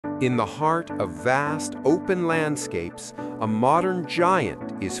In the heart of vast, open landscapes, a modern giant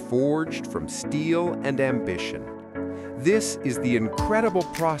is forged from steel and ambition. This is the incredible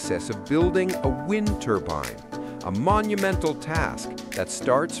process of building a wind turbine, a monumental task that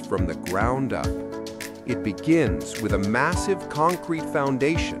starts from the ground up. It begins with a massive concrete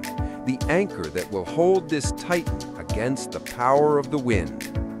foundation, the anchor that will hold this titan against the power of the wind.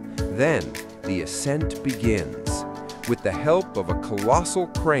 Then, the ascent begins. With the help of a colossal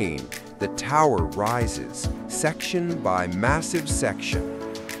crane, the tower rises, section by massive section.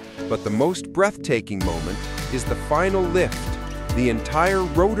 But the most breathtaking moment is the final lift. The entire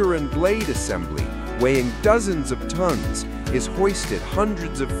rotor and blade assembly, weighing dozens of tons, is hoisted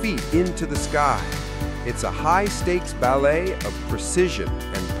hundreds of feet into the sky. It's a high-stakes ballet of precision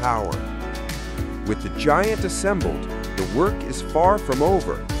and power. With the giant assembled, the work is far from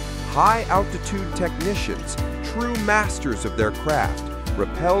over. High-altitude technicians, true masters of their craft,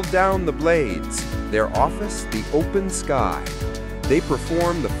 rappel down the blades, their office the open sky. They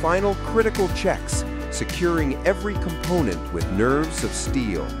perform the final critical checks, securing every component with nerves of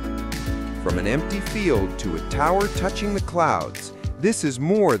steel. From an empty field to a tower touching the clouds, this is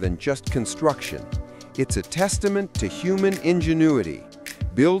more than just construction. It's a testament to human ingenuity,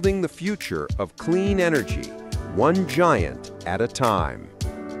 building the future of clean energy, one giant at a time.